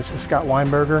Department. This is Scott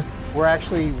Weinberger. We're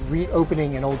actually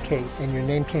reopening an old case, and your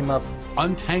name came up.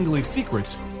 Untangling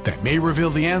secrets that may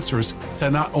reveal the answers to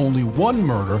not only one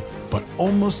murder, but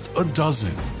almost a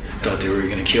dozen. I thought they were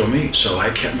going to kill me, so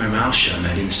I kept my mouth shut and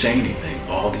I didn't say anything.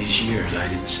 All these years, I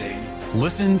didn't say anything.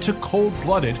 Listen to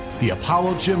Cold-Blooded, The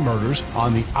Apollo Gym Murders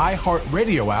on the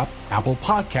iHeartRadio app, Apple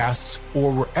Podcasts,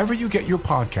 or wherever you get your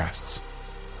podcasts.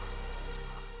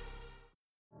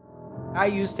 I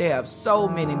used to have so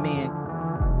many men.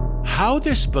 How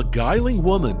this beguiling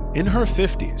woman in her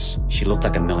 50s, she looked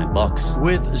like $1 million,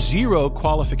 with zero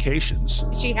qualifications,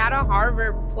 she had a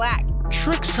Harvard plaque,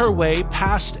 tricks her way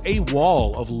past a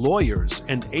wall of lawyers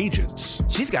and agents.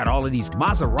 She's got all of these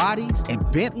Maseratis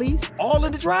and Bentleys all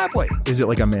in the driveway. Is it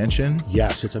like a mansion?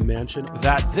 Yes, it's a mansion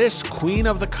that this queen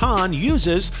of the con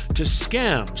uses to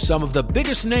scam some of the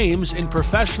biggest names in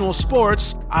professional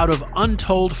sports out of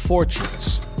untold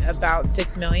fortunes. About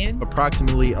 $6 million.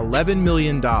 Approximately $11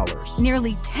 million.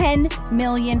 Nearly $10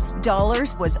 million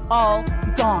was all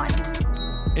gone.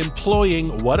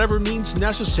 Employing whatever means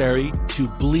necessary to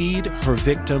bleed her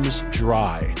victims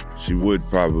dry. She would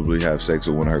probably have sex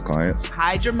with one of her clients.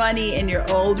 Hide your money in your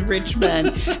old rich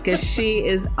man because she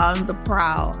is on the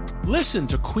prowl. Listen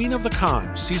to Queen of the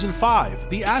Con, Season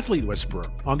 5, The Athlete Whisperer,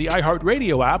 on the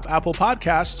iHeartRadio app, Apple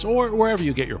Podcasts, or wherever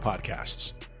you get your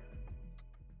podcasts.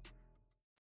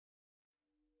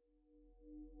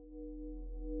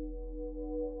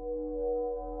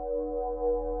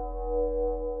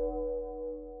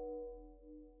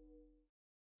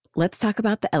 Let's talk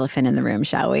about the elephant in the room,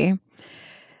 shall we?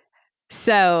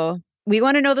 So we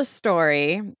want to know the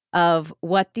story of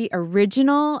what the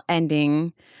original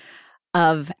ending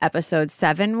of episode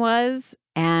 7 was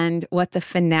and what the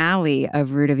finale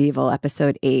of Root of Evil,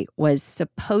 episode 8, was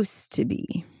supposed to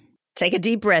be. Take a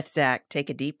deep breath, Zach. Take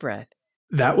a deep breath.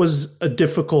 That was a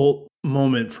difficult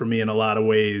moment for me in a lot of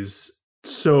ways.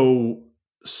 So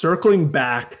circling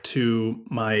back to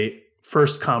my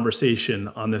first conversation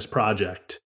on this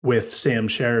project with Sam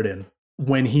Sheridan,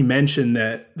 when he mentioned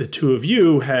that the two of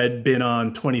you had been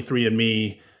on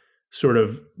 23andMe, sort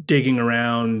of digging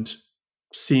around,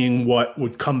 seeing what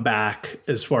would come back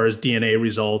as far as DNA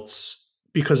results,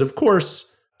 because of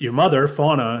course your mother,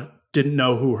 Fauna, didn't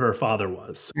know who her father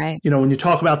was. Right. You know, when you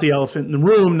talk about the elephant in the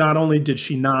room, not only did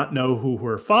she not know who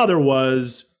her father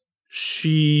was,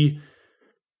 she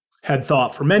had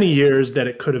thought for many years that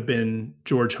it could have been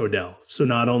George Hodel. So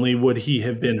not only would he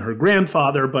have been her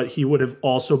grandfather, but he would have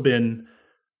also been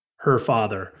her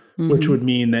father, which would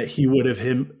mean that he would have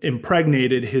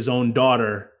impregnated his own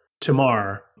daughter,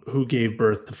 Tamar, who gave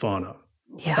birth to Fauna.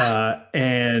 Yeah.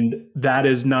 And that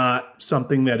is not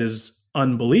something that is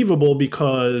unbelievable,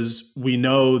 because we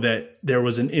know that there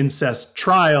was an incest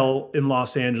trial in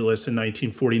Los Angeles in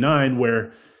 1949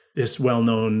 where this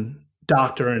well-known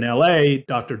doctor in LA,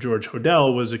 Dr. George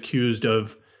Hodel, was accused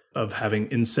of having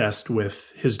incest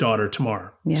with his daughter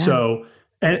Tamar. Yeah. So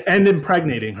and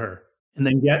impregnating her, and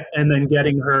then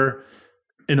getting her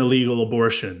an illegal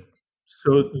abortion.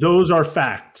 So those are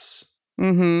facts.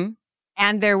 Mm-hmm.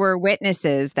 And there were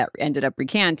witnesses that ended up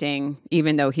recanting,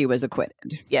 even though he was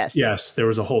acquitted. Yes. Yes, there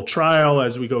was a whole trial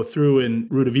as we go through in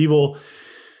Root of Evil.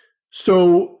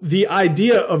 So the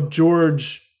idea of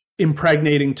George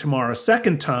impregnating Tamar a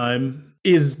second time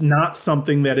is not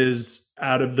something that is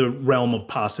out of the realm of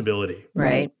possibility.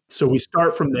 Right. So we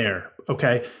start from there.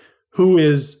 Okay. Who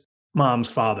is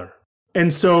mom's father?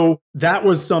 And so that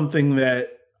was something that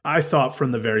I thought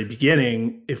from the very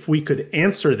beginning, if we could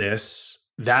answer this,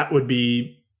 that would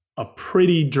be a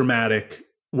pretty dramatic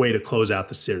way to close out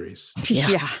the series.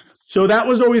 Yeah. So that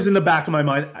was always in the back of my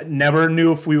mind. I never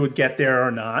knew if we would get there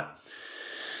or not.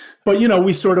 But, you know,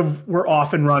 we sort of were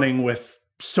off and running with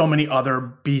so many other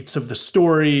beats of the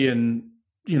story and,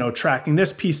 you know, tracking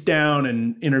this piece down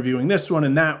and interviewing this one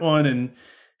and that one.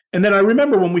 And then I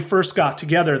remember when we first got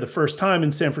together the first time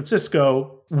in San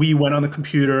Francisco, we went on the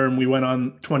computer and we went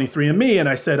on 23andMe, and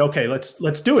I said, okay,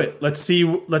 let's do it. Let's see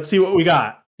what we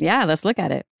got. Yeah, let's look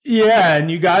at it. Yeah,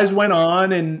 and you guys went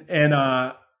on and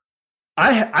I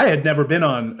had never been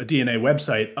on a DNA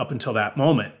website up until that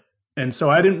moment. And so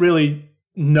I didn't really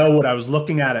know what I was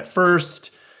looking at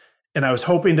first. And I was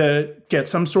hoping to get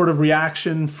some sort of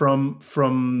reaction from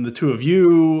the two of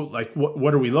you, like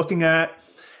what are we looking at?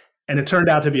 And it turned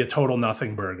out to be a total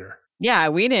nothing burger. Yeah,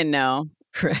 we didn't know.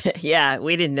 Yeah,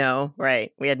 we didn't know.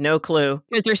 Right. We had no clue.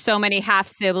 Because there's so many half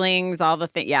siblings, all the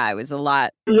things. Yeah, it was a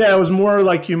lot. Yeah, it was more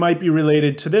like you might be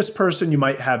related to this person. You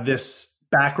might have this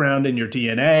background in your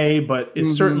DNA, but it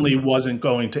certainly wasn't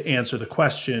going to answer the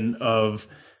question of,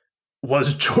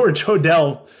 was George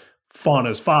Hodel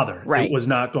Fauna's father? Right. It was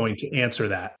not going to answer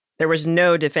that. There was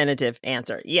no definitive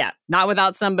answer. Yeah. Not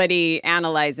without somebody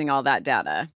analyzing all that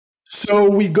data. So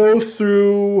we go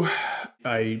through,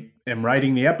 I am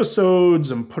writing the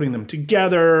episodes, I'm putting them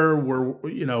together.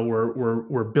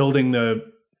 We're building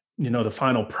the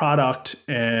final product.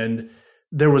 And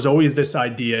there was always this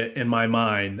idea in my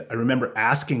mind. I remember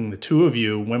asking the two of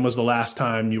you, when was the last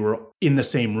time you were in the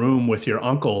same room with your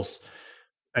uncles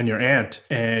and your aunt?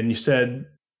 And you said,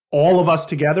 all of us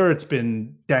together, it's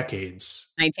been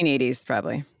decades. 1980s,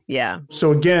 probably. Yeah.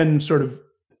 So again, sort of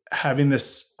having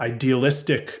this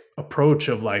idealistic approach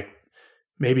of like,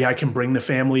 maybe I can bring the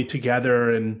family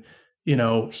together and, you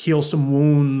know, heal some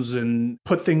wounds and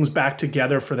put things back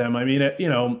together for them. I mean,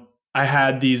 I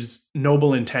had these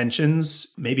noble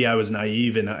intentions. Maybe I was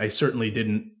naive, and I certainly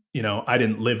didn't, I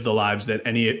didn't live the lives that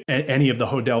any of the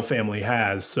Hodel family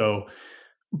has. So,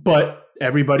 but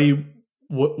everybody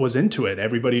was into it.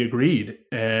 Everybody agreed.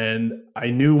 And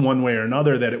I knew one way or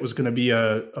another that it was going to be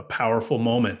a powerful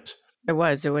moment. It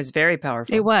was very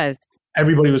powerful. It was.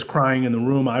 Everybody was crying in the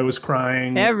room. I was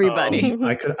crying. Everybody.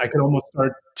 I could almost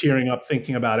start tearing up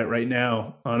thinking about it right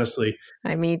now, honestly.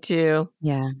 Me too.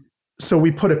 Yeah. So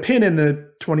we put a pin in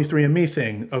the 23andMe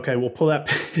thing. Okay, we'll pull that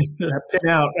pin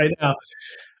out right now.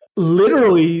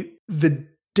 Literally the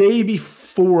day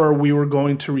before we were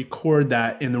going to record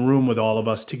that in the room with all of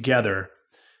us together,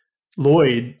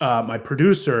 Lloyd, my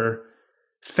producer,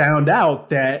 found out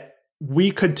that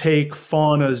we could take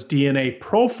Fauna's DNA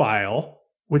profile,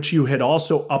 which you had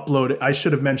also uploaded. I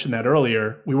should have mentioned that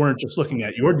earlier. We weren't just looking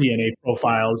at your DNA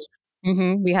profiles.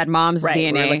 Mm-hmm. We had mom's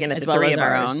DNA we're looking at as the well three as of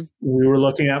our ours. own. We were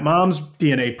looking at mom's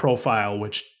DNA profile,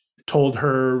 which told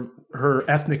her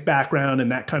ethnic background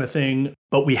and that kind of thing.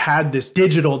 But we had this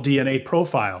digital DNA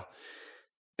profile.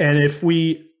 And if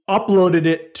we uploaded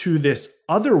it to this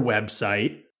other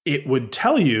website, it would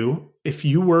tell you if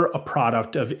you were a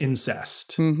product of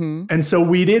incest. Mm-hmm. And so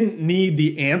we didn't need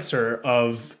the answer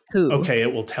of, Who? okay,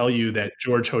 it will tell you that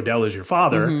George Hodel is your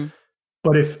father. Mm-hmm.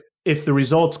 But if the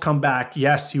results come back,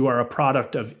 yes, you are a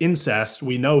product of incest,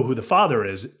 we know who the father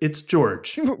is. It's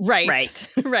George. Right.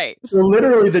 So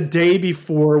literally the day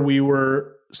before we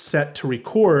were set to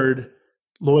record,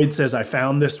 Lloyd says, I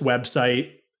found this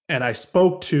website and I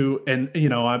spoke to, and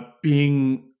I'm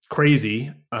being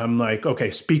crazy. I'm like,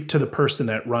 okay, speak to the person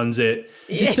that runs it.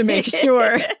 Just to make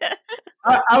sure.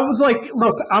 I was like,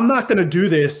 look, I'm not going to do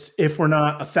this if we're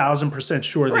not 1,000%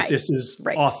 sure that this is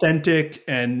authentic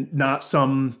and not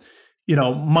some,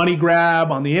 money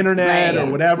grab on the internet or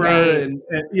whatever. Right. And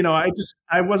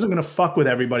I wasn't going to fuck with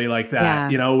everybody like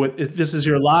that. Yeah. This is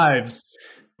your lives,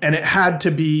 and it had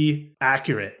to be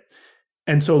accurate.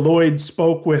 And so Lloyd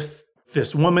spoke with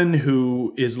this woman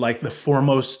who is like the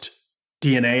foremost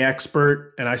DNA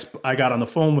expert, and I got on the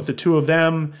phone with the two of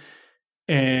them.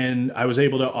 And I was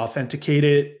able to authenticate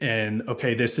it. And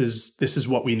okay, this is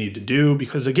what we need to do.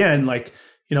 Because again,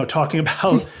 talking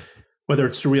about whether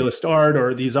it's surrealist art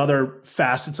or these other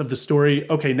facets of the story.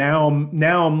 Okay, now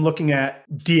I'm looking at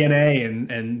DNA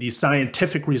and these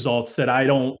scientific results that I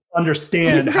don't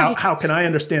understand. How can I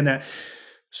understand that?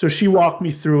 So she walked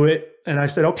me through it. And I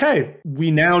said, okay,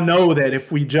 we now know that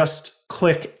if we just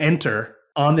click enter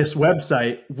on this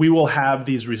website, we will have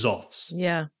these results.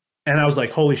 Yeah. And I was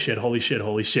like, holy shit, holy shit,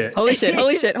 holy shit. Holy shit,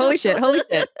 holy shit, holy shit, holy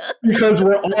shit. Because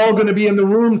we're all going to be in the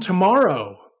room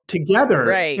tomorrow together.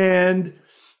 Right. And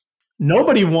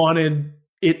nobody wanted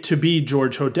it to be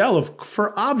George Hodel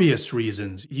for obvious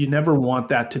reasons. You never want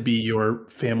that to be your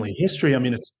family history. I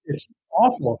mean, it's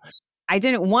awful. I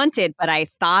didn't want it, but I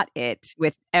thought it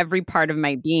with every part of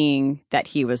my being that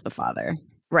he was the father.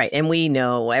 Right. And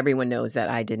everyone knows that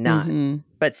I did not. Mm-hmm.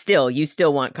 But still, you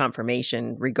still want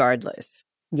confirmation regardless.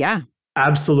 Yeah.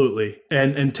 Absolutely.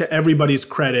 And to everybody's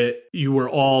credit, you were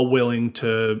all willing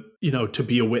to, to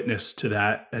be a witness to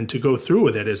that and to go through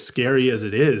with it, as scary as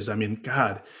it is. I mean,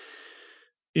 God,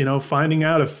 finding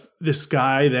out if this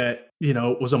guy that,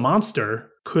 was a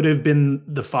monster could have been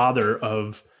the father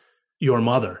of your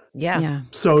mother. Yeah.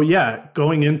 So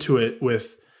going into it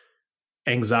with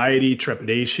anxiety,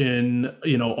 trepidation,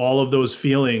 all of those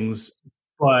feelings,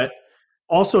 but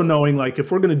also knowing if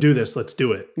we're going to do this, let's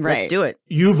do it. Right. Let's do it.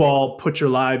 You've all put your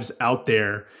lives out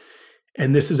there,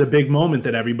 and this is a big moment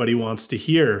that everybody wants to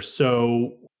hear.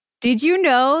 So did you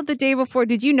know the day before?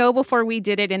 Did you know before we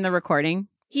did it in the recording?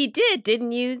 He did,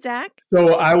 didn't you, Zach?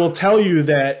 So I will tell you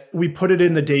that we put it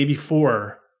in the day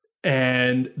before,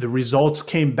 and the results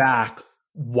came back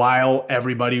while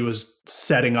everybody was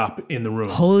setting up in the room.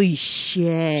 Holy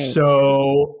shit.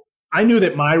 So I knew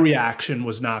that my reaction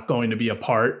was not going to be a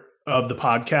part of the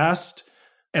podcast,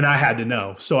 and I had to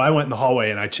know. So I went in the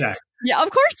hallway and I checked. Yeah, of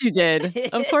course you did.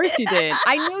 Of course you did.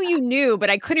 I knew you knew,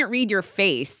 but I couldn't read your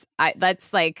face.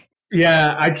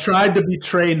 Yeah, I tried to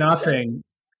betray nothing.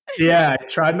 Yeah, I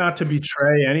tried not to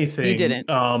betray anything. You didn't.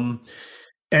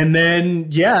 And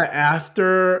then,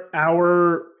 after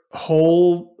our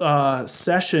whole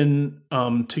session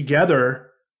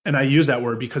together, and I use that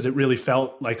word because it really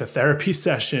felt like a therapy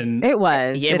session. It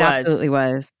was. It absolutely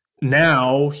was.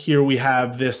 Now, here we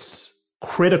have this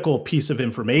critical piece of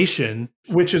information,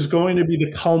 which is going to be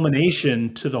the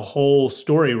culmination to the whole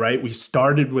story, right? We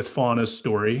started with Fauna's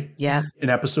story in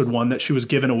episode 1 that she was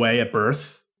given away at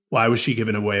birth. Why was she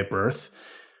given away at birth?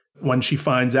 When she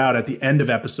finds out at the end of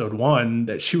episode 1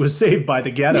 that she was saved by the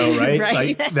ghetto, right?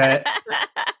 Right. Like that.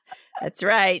 That's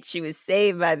right. She was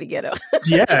saved by the ghetto.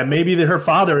 Yeah, maybe that her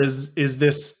father is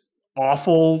this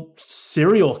awful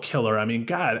serial killer. I mean,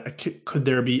 God, could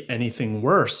there be anything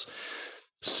worse?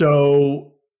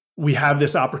 So we have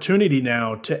this opportunity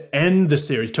now to end the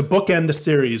series, to bookend the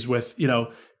series with,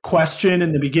 question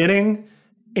in the beginning,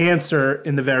 answer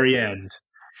in the very end.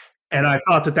 And I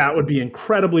thought that that would be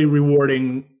incredibly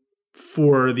rewarding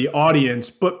for the audience.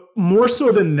 But more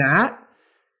so than that,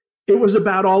 it was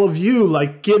about all of you,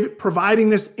 like providing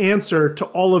this answer to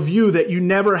all of you that you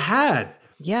never had.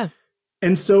 Yeah.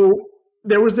 And so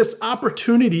there was this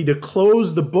opportunity to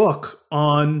close the book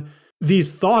on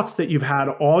these thoughts that you've had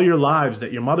all your lives,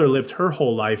 that your mother lived her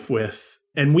whole life with.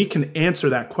 And we can answer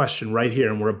that question right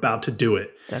here, and we're about to do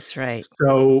it. That's right.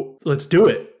 So let's do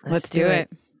it. Let's do it.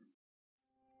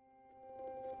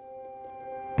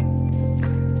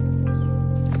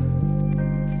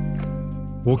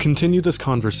 We'll continue this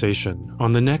conversation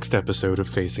on the next episode of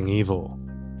Facing Evil,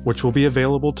 which will be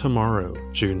available tomorrow,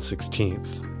 June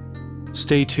 16th.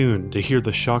 Stay tuned to hear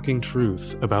the shocking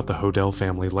truth about the Hodel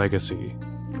family legacy.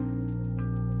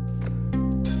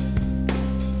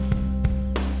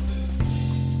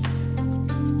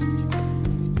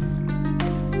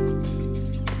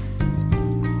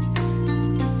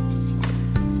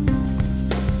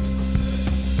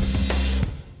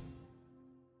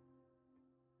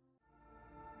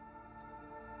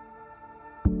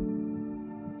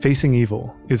 Facing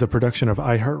Evil is a production of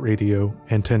iHeartRadio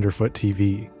and Tenderfoot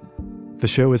TV. The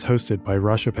show is hosted by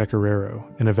Rasha Pecoraro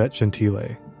and Yvette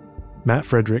Gentile. Matt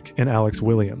Frederick and Alex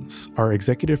Williams are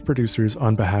executive producers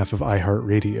on behalf of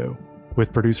iHeartRadio,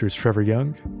 with producers Trevor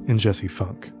Young and Jesse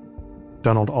Funk.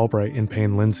 Donald Albright and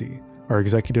Payne Lindsay are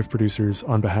executive producers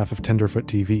on behalf of Tenderfoot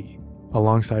TV,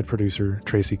 alongside producer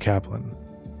Tracy Kaplan.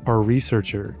 Our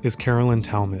researcher is Carolyn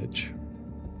Talmadge.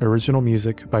 Original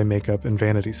music by Makeup and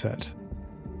Vanity Set.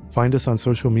 Find us on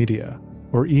social media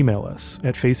or email us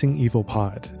at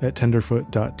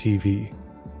facingevilpod@tenderfoot.tv.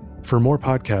 For more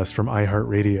podcasts from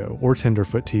iHeartRadio or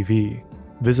Tenderfoot TV,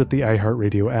 visit the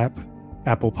iHeartRadio app,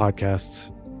 Apple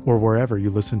Podcasts, or wherever you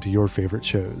listen to your favorite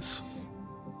shows.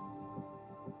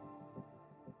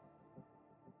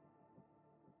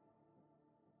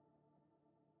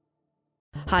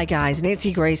 Hi guys,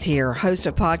 Nancy Grace here, host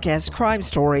of podcast Crime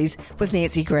Stories with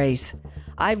Nancy Grace.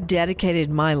 I've dedicated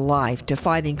my life to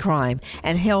fighting crime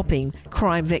and helping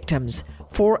crime victims.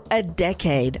 For a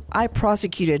decade, I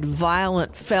prosecuted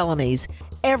violent felonies.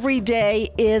 Every day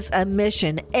is a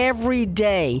mission. Every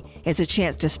day is a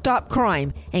chance to stop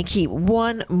crime and keep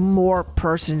one more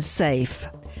person safe.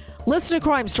 Listen to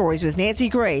Crime Stories with Nancy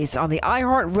Grace on the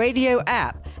iHeartRadio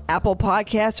app, Apple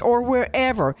Podcasts, or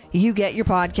wherever you get your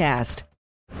podcast.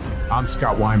 I'm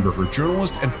Scott Weinberger,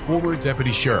 journalist and former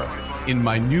deputy sheriff. In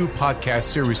my new podcast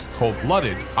series called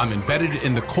Blooded, I'm embedded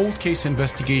in the cold case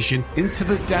investigation into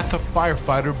the death of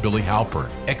firefighter Billy Halpern.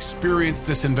 Experience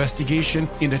this investigation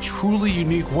in a truly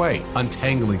unique way,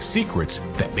 untangling secrets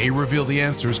that may reveal the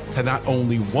answers to not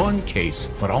only one case,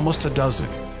 but almost a dozen.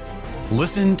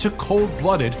 Listen to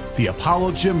Cold-Blooded, The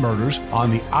Apollo Gym Murders on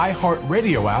the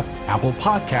iHeartRadio app, Apple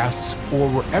Podcasts, or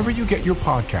wherever you get your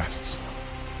podcasts.